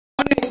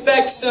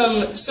expect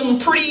some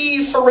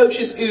pretty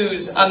ferocious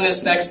ooze on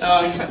this next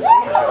song.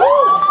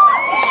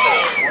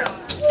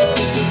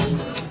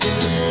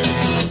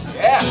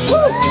 Yeah.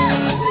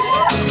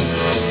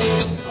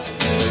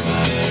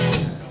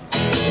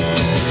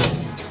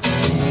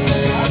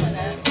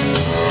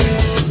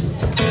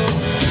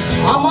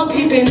 I'm on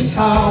peeping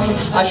Tom,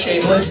 I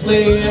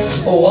shamelessly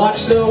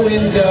watch the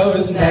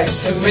windows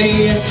next to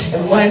me.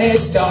 And when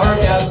it's dark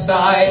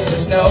outside,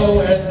 there's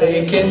nowhere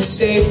they can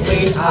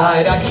safely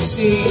hide. I can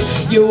see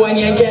you when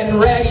you're getting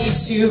ready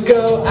to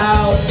go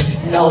out,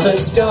 and all the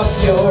stuff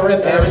you're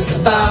embarrassed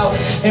about.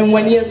 And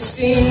when you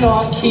sing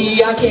off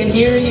key, I can't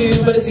hear you,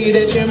 but I see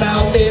that your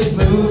mouth is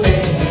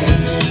moving.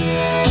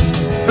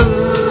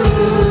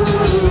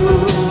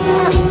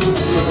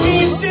 Can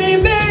you see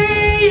me?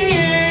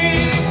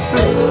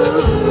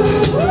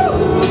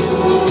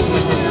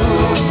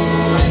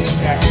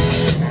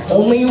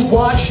 Only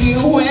watch you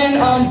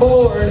when I'm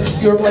bored.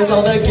 You replace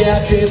all the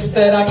gadgets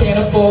that I can't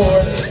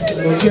afford.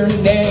 Don't know your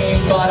name,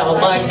 but I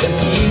like the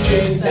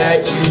PJs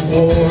that you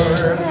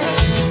wore.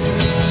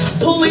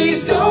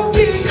 Please don't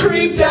be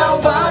creeped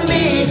out by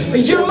me, but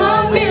you're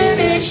my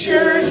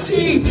miniature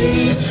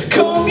TV.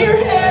 Comb your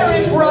hair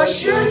and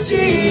brush your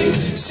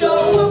teeth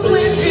so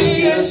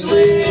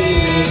obliviously.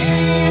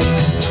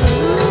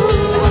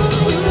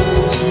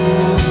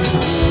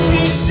 Can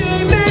you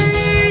see me?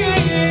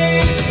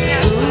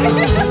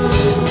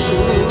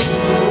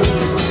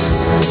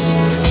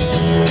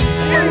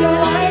 When the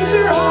lights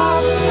are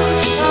off,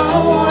 I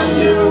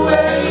wonder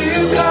where you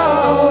go.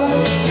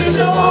 'Cause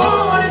I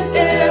wanna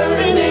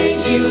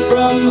serenade you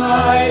from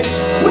my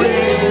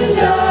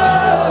window.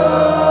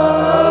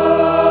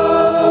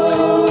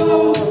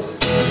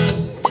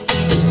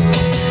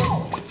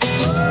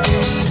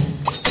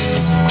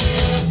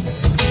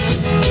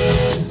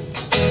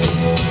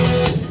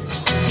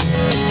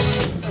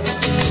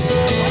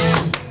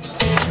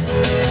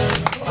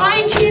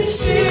 I can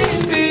see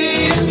and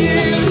be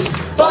amused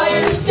by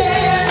your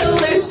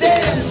scandalous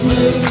dance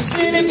moves.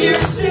 And if you're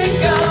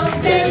sick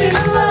of dancing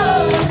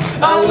alone,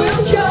 I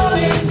will come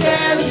and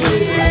dance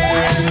with you.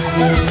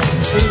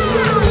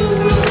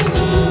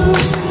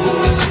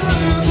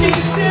 Can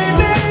you see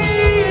me?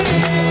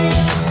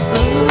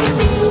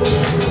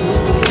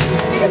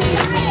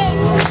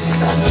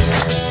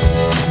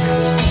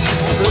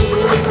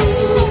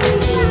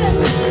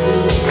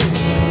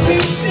 Can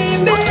you see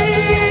me?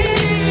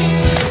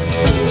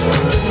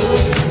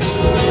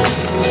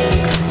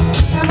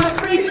 Am I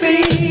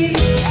creepy?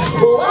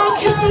 Well, I'll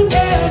come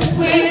dance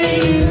with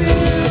you.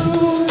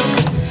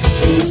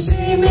 Can you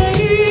see me?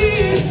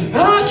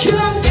 I'll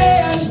come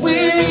dance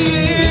with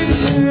you.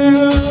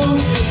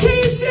 Can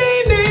you see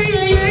me?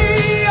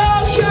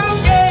 I'll come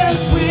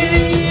dance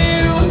with you.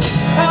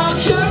 I'll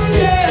come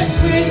dance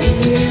with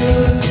you.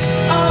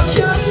 I'll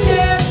come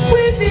dance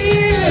with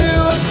you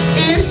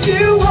if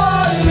you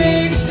want me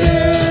to.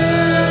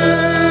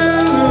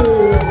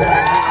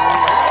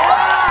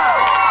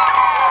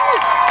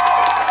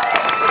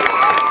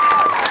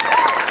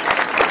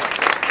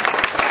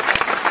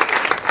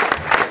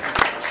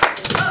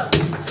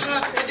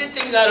 I did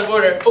things out of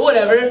order, but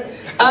whatever.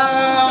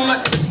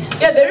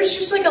 Yeah, there's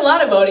just like a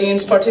lot of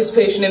audience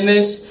participation in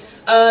this.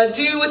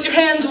 Do with your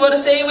hands what I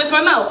say with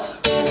my mouth.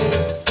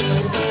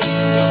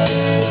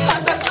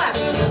 Clap, clap, clap.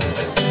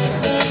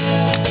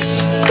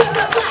 Clap,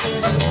 clap, clap.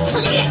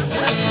 Yes.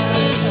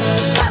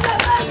 Clap, clap,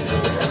 clap.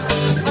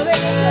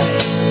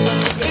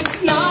 It's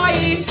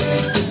nice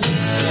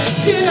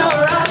to know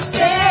where I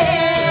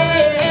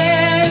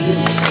stand,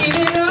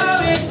 even though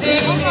it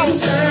didn't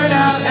turn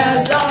out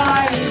as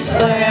I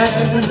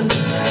planned.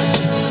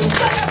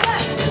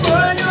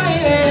 More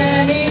annoying than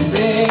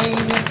anything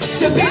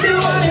to be the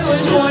one who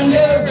was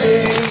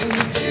wondering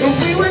when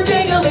we were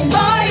dangling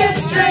by a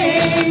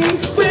string,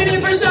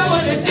 waiting for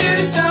someone to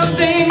do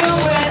something.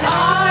 When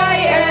I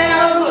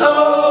am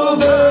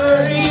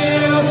over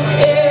you,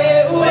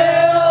 it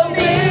will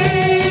be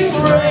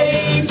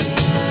great.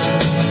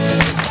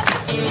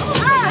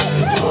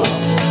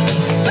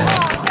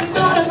 The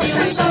thought of you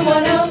with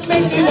someone else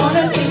makes me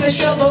wanna think the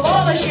shelf of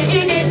all the shit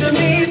you did to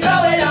me.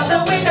 Throw it